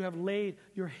 You have laid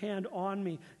your hand on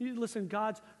me. Listen,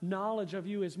 God's knowledge of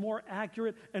you is more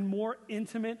accurate and more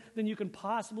intimate than you can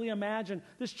possibly imagine.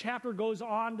 This chapter goes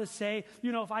on to say,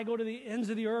 if I go to the ends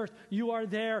of the earth, you are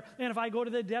there. And if I go to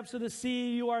the depths of the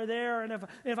sea, you are there. And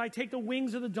if I take the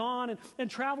wings of the dawn and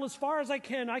travel as far as I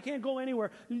can't go anywhere.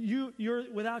 You're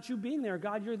without you being there.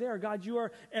 God, you're there. God, you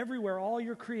are everywhere. All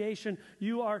your creation,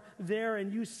 you are there,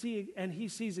 and you see, and he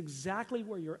sees exactly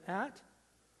where you're at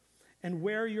and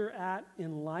where you're at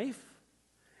in life.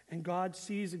 And God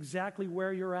sees exactly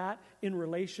where you're at in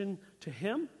relation to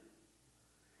him.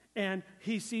 And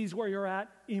he sees where you're at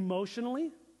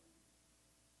emotionally.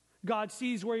 God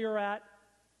sees where you're at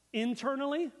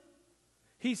internally.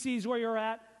 He sees where you're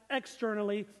at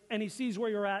externally. And he sees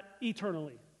where you're at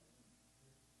eternally.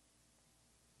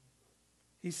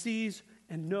 He sees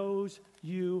and knows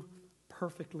you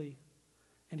perfectly.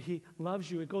 And he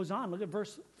loves you. It goes on. Look at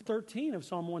verse 13 of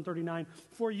Psalm 139.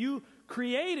 For you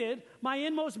created my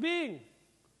inmost being.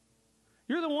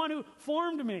 You're the one who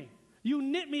formed me. You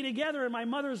knit me together in my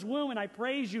mother's womb, and I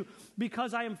praise you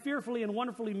because I am fearfully and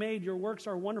wonderfully made. Your works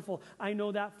are wonderful. I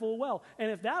know that full well.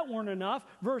 And if that weren't enough,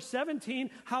 verse 17,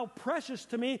 how precious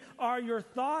to me are your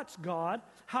thoughts, God.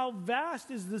 How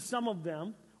vast is the sum of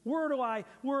them.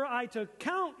 Were I to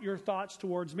count your thoughts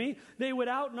towards me, they would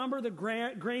outnumber the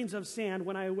grains of sand.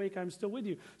 When I awake, I'm still with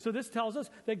you. So this tells us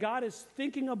that God is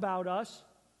thinking about us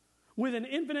with an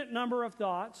infinite number of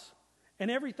thoughts,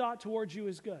 and every thought towards you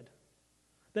is good.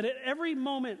 That at every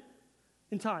moment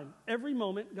in time, every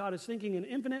moment, God is thinking an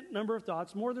infinite number of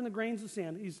thoughts, more than the grains of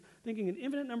sand. He's thinking an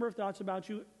infinite number of thoughts about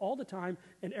you all the time,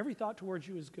 and every thought towards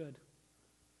you is good.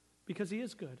 Because he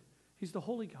is good. He's the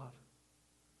holy God.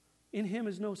 In him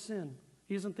is no sin.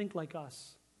 He doesn't think like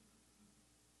us.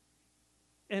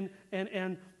 And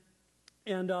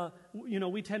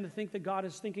we tend to think that God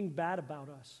is thinking bad about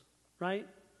us, right?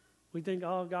 We think,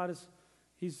 oh, God is,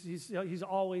 he's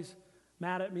always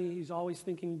mad at me. He's always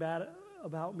thinking bad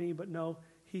about me. But no,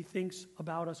 he thinks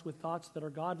about us with thoughts that are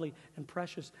godly and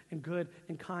precious and good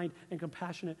and kind and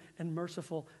compassionate and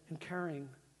merciful and caring.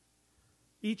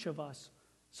 Each of us.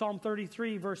 Psalm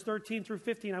 33, verse 13 through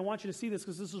 15. I want you to see this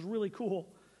because this is really cool.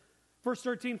 Verse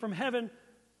 13, from heaven,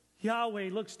 Yahweh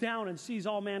looks down and sees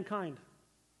all mankind.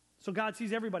 So God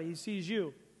sees everybody. He sees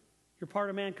you. You're part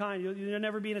of mankind. You'll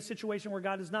never be in a situation where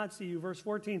God does not see you. Verse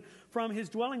 14, from his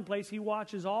dwelling place, he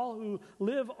watches all who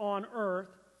live on earth.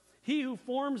 He who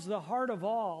forms the heart of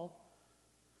all,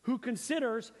 who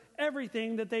considers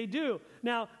everything that they do.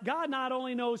 Now, God not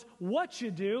only knows what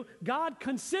you do, God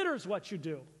considers what you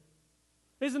do.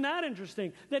 Isn't that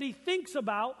interesting? That he thinks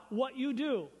about what you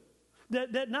do.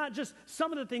 That not just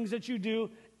some of the things that you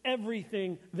do,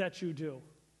 everything that you do.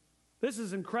 This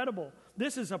is incredible.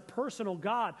 This is a personal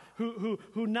God who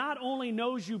not only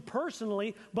knows you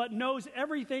personally, but knows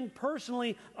everything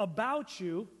personally about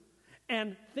you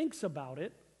and thinks about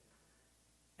it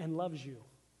and loves you.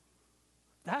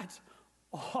 That's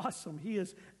awesome. He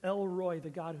is El Roi, the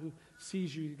God who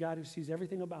sees you, the God who sees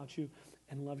everything about you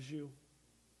and loves you.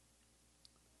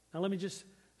 Now, let me just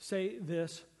say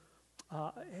this.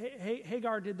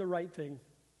 Hagar did the right thing.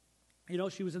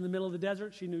 She was in the middle of the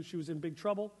desert. She knew she was in big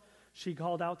trouble. She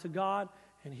called out to God,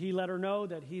 and he let her know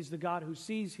that he's the God who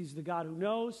sees. He's the God who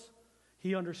knows.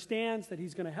 He understands that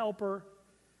he's going to help her,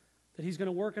 that he's going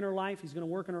to work in her life. He's going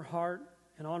to work in her heart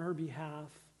and on her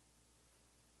behalf.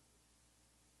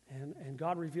 And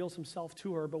God reveals himself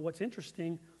to her. But what's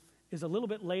interesting is a little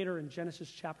bit later in Genesis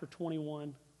chapter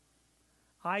 21,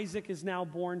 Isaac is now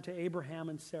born to Abraham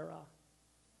and Sarah.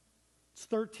 It's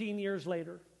 13 years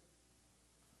later.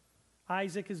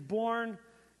 Isaac is born,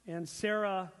 and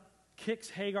Sarah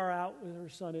kicks Hagar out with her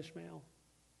son Ishmael.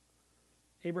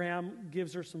 Abraham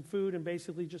gives her some food and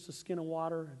basically just a skin of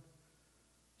water and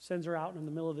sends her out in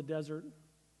the middle of the desert.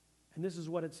 And this is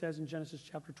what it says in Genesis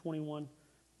chapter 21,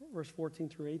 verse 14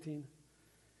 through 18.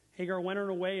 Hagar went on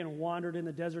her way and wandered in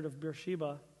the desert of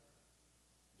Beersheba.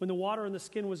 When the water in the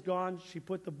skin was gone, she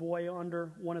put the boy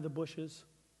under one of the bushes.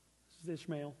 This is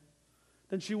Ishmael.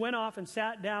 Then she went off and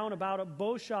sat down about a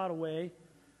bow shot away,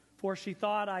 for she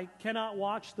thought, I cannot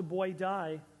watch the boy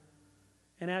die.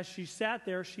 And as she sat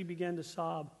there, she began to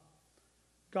sob.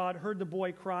 God heard the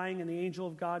boy crying, and the angel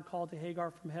of God called to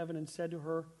Hagar from heaven and said to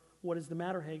her, "What is the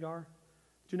matter, Hagar?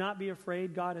 Do not be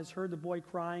afraid. God has heard the boy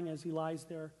crying as he lies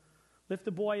there. Lift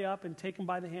the boy up and take him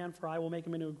by the hand, for I will make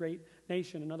him into a great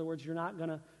nation." In other words, you're not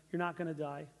gonna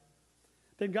die.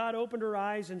 Then God opened her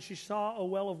eyes, and she saw a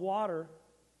well of water.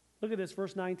 Look at this,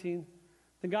 verse 19.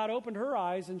 Then God opened her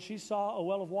eyes, and she saw a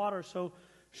well of water. So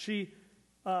she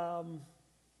went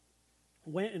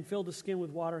and filled the skin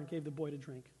with water and gave the boy to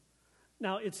drink.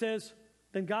 Now it says,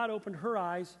 then God opened her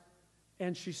eyes,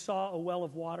 and she saw a well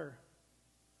of water.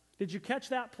 Did you catch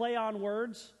that play on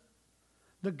words?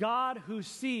 The God who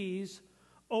sees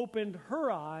opened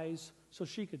her eyes so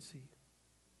she could see.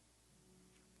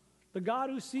 The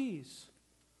God who sees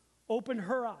opened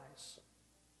her eyes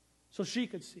so she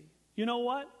could see. You know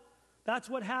what? That's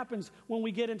what happens when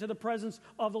we get into the presence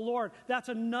of the Lord. That's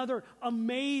another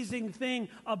amazing thing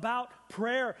about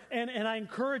prayer. And I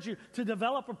encourage you to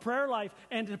develop a prayer life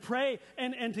and to pray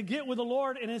and to get with the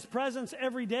Lord in His presence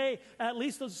every day, at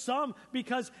least some,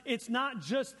 because it's not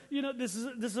just, this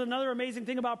is another amazing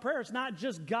thing about prayer. It's not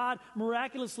just God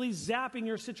miraculously zapping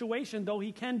your situation, though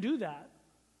He can do that.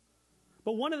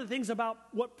 But one of the things about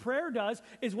what prayer does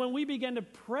is when we begin to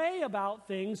pray about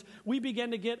things, we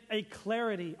begin to get a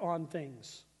clarity on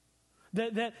things.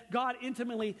 That God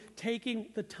intimately taking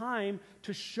the time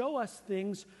to show us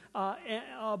things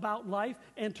about life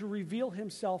and to reveal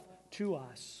Himself to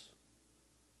us.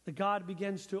 That God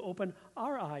begins to open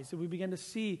our eyes, that we begin to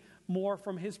see more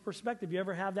from His perspective. You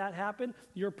ever have that happen?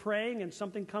 You're praying and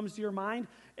something comes to your mind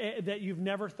that you've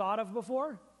never thought of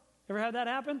before? Ever had that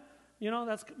happen?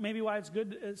 That's maybe why it's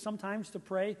good sometimes to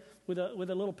pray with a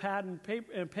little pad and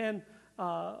paper and pen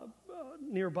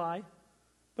nearby.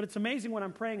 But it's amazing when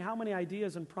I'm praying how many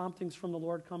ideas and promptings from the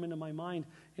Lord come into my mind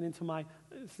and into my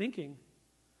thinking.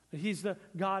 He's the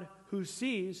God who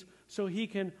sees, so He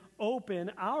can open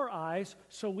our eyes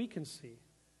so we can see.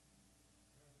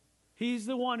 He's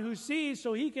the one who sees,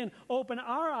 so He can open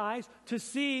our eyes to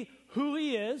see who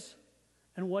He is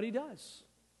and what He does.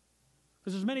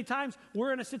 Because there's many times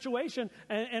we're in a situation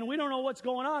and we don't know what's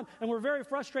going on, and we're very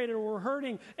frustrated, or we're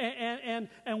hurting, and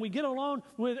we get alone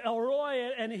with El Roi,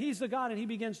 and He's the God, and He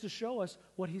begins to show us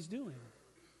what He's doing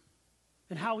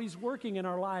and how He's working in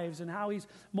our lives and how He's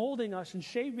molding us and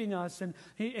shaping us, and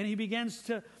He begins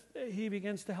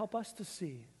to help us to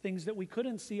see things that we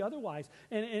couldn't see otherwise.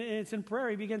 And it's in prayer.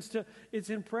 It's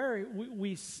in prayer.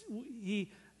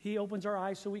 He opens our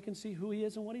eyes so we can see who He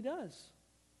is and what He does.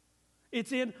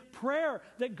 It's in prayer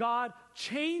that God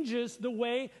changes the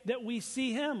way that we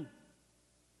see Him.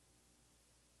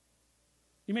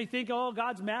 You may think, oh,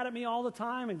 God's mad at me all the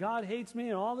time and God hates me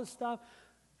and all this stuff.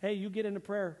 Hey, you get into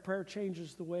prayer. Prayer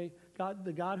changes the way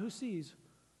the God who sees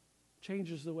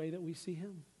changes the way that we see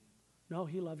Him. No,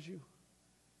 He loves you.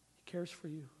 He cares for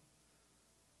you.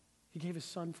 He gave His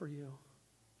Son for you.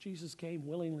 Jesus came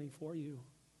willingly for you.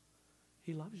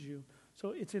 He loves you. So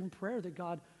it's in prayer that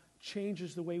God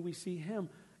changes the way we see Him.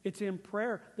 It's in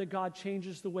prayer that God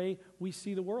changes the way we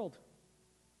see the world.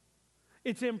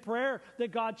 It's in prayer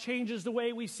that God changes the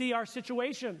way we see our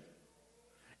situation.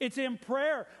 It's in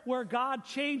prayer where God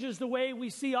changes the way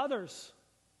we see others.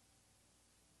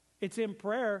 It's in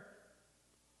prayer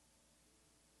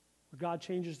where God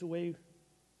changes the way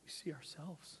we see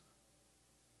ourselves.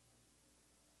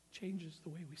 Changes the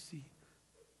way we see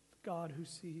the God who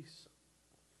sees.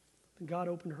 And God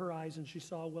opened her eyes, and she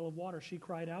saw a well of water. She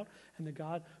cried out, and the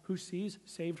God who sees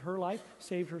saved her life,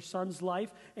 saved her son's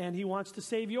life, and He wants to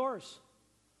save yours.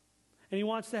 And He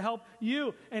wants to help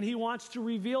you, and He wants to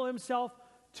reveal Himself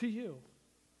to you.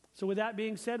 So with that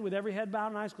being said, with every head bowed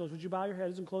and eyes closed, would you bow your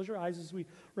heads and close your eyes as we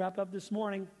wrap up this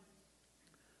morning?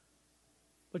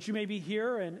 But you may be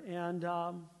here, and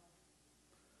a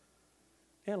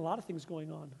lot of things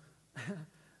going on.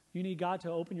 You need God to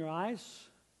open your eyes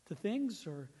to things,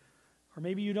 or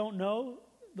maybe you don't know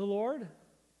the Lord.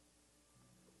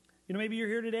 Maybe you're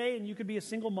here today and you could be a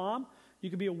single mom. You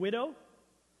could be a widow,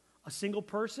 a single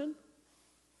person.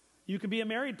 You could be a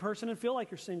married person and feel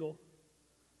like you're single.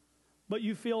 But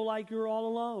you feel like you're all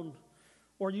alone.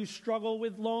 Or you struggle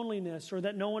with loneliness, or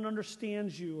that no one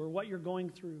understands you or what you're going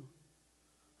through.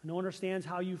 No one understands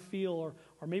how you feel, or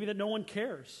maybe that no one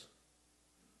cares.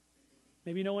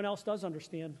 Maybe no one else does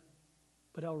understand,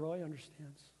 but El Roi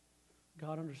understands.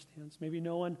 God understands. Maybe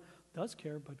no one does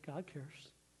care, but God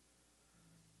cares.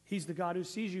 He's the God who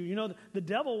sees you. The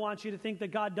devil wants you to think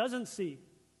that God doesn't see.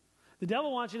 The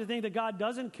devil wants you to think that God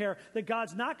doesn't care, that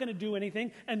God's not going to do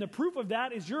anything, and the proof of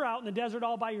that is you're out in the desert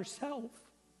all by yourself.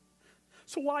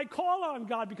 So why call on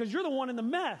God? Because you're the one in the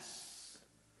mess.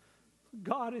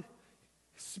 God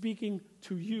speaking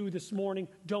to you this morning.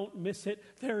 Don't miss it.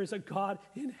 There is a God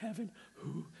in heaven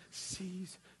who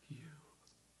sees you,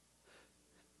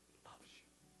 loves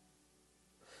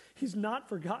you. He's not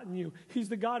forgotten you. He's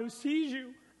the God who sees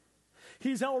you.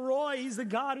 He's El Roi. He's the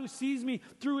God who sees me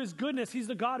through his goodness. He's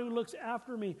the God who looks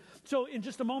after me. So in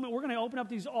just a moment, we're going to open up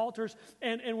these altars,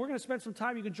 and we're going to spend some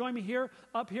time. You can join me here,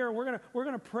 up here. We're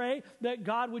going to pray that,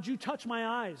 God, would you touch my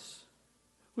eyes?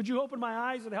 Would you open my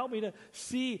eyes and help me to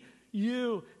see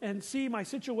you and see my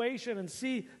situation and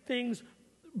see things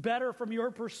better from your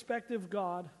perspective,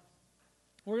 God?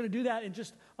 We're going to do that in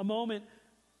just a moment.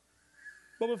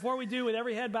 But before we do, with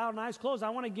every head bowed and eyes closed,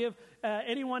 I want to give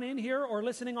anyone in here or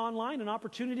listening online an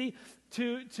opportunity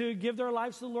to give their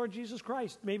lives to the Lord Jesus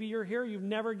Christ. Maybe you're here, you've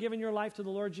never given your life to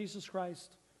the Lord Jesus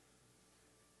Christ.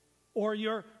 Or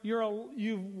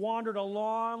you've wandered a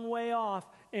long way off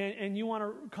and you want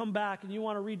to come back and you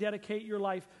want to rededicate your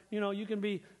life. You know, you can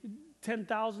be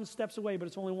 10,000 steps away, but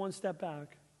it's only one step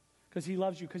back, because he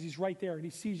loves you, because he's right there and he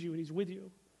sees you and he's with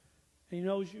you and he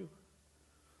knows you.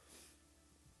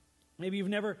 Maybe you've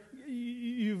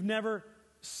never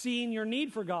seen your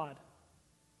need for God.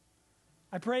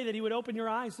 I pray that he would open your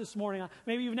eyes this morning.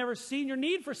 Maybe you've never seen your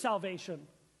need for salvation.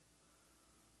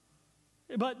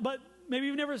 But maybe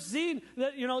you've never seen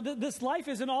that, you know, this life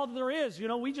isn't all that there is. You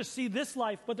know, we just see this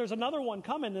life, but there's another one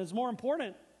coming that's more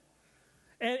important.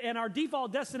 And our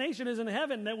default destination is in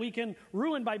heaven that we can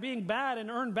ruin by being bad and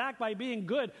earn back by being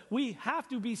good. We have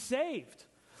to be saved.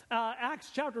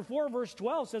 Acts chapter 4, verse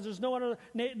 12 says there's no other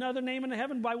name in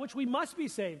heaven by which we must be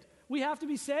saved. We have to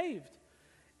be saved.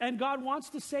 And God wants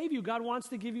to save you. God wants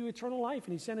to give you eternal life.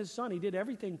 And he sent his son. He did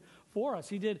everything for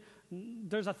us.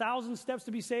 There's 1,000 steps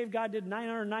to be saved. God did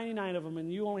 999 of them,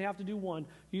 and you only have to do one.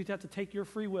 You have to take your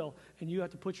free will, and you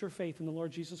have to put your faith in the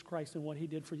Lord Jesus Christ and what he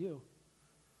did for you.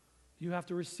 You have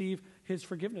to receive his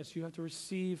forgiveness. You have to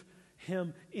receive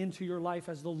him into your life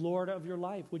as the Lord of your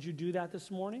life. Would you do that this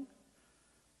morning?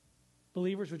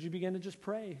 Believers, would you begin to just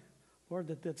pray, Lord,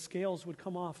 that scales would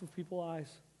come off of people's eyes,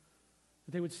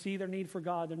 that they would see their need for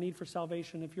God, their need for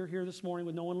salvation. If you're here this morning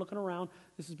with no one looking around,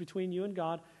 this is between you and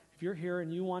God. If you're here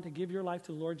and you want to give your life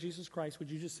to the Lord Jesus Christ,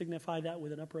 would you just signify that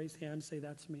with an upraised hand and say,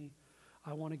 that's me.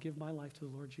 I want to give my life to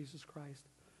the Lord Jesus Christ.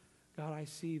 God, I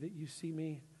see that you see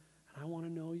me, and I want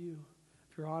to know you.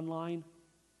 If you're online,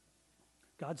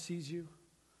 God sees you.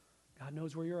 God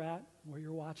knows where you're at, where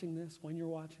you're watching this, when you're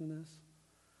watching this.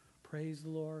 Praise the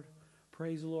Lord.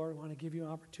 Praise the Lord. I want to give you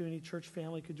an opportunity. Church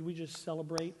family, could we just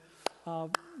celebrate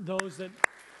those that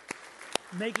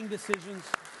making decisions?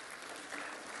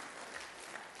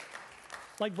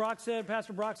 Like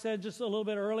Pastor Brock said just a little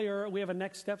bit earlier, we have a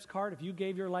next steps card. If you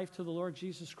gave your life to the Lord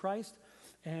Jesus Christ,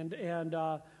 and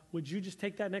would you just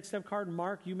take that next step card and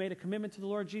mark you made a commitment to the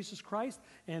Lord Jesus Christ,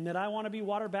 and that I want to be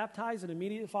water baptized, and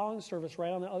immediately following the service,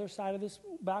 right on the other side of this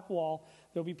back wall,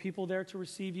 there'll be people there to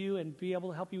receive you and be able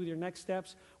to help you with your next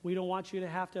steps. We don't want you to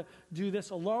have to do this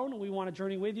alone. We want to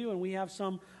journey with you, and we have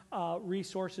some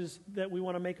resources that we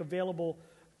want to make available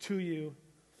to you.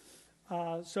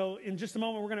 So in just a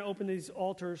moment, we're going to open these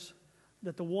altars,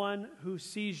 that the one who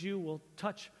sees you will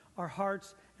touch our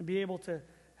hearts and be able to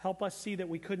help us see that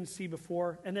we couldn't see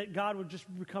before, and that God would just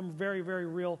become very, very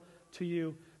real to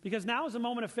you. Because now is a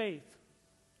moment of faith.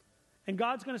 And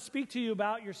God's going to speak to you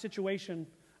about your situation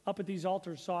up at these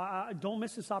altars. So don't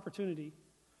miss this opportunity.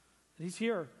 He's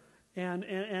here. And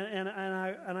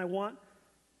I want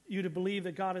you to believe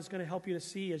that God is going to help you to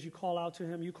see as you call out to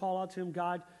him. You call out to him,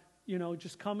 God, you know,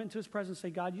 just come into his presence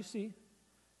and say, God, you see.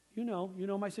 You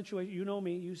know my situation. You know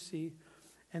me. You see.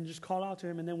 And just call out to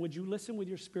him. And then would you listen with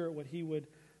your spirit what he would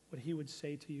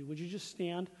say to you? Would you just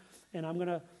stand? And I'm going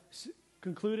to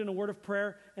conclude in a word of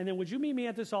prayer. And then would you meet me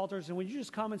at this altar? And would you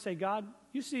just come and say, God,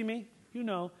 you see me. You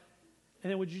know.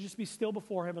 And then would you just be still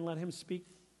before him and let him speak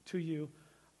to you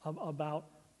about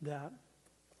that?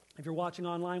 If you're watching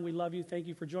online, we love you. Thank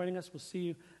you for joining us. We'll see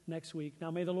you next week.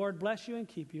 Now, may the Lord bless you and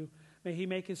keep you. May he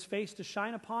make his face to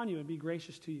shine upon you and be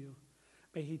gracious to you.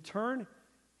 May he turn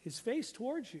his face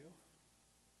towards you.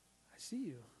 I see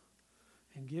you.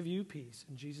 And give you peace.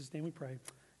 In Jesus' name we pray.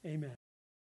 Amen.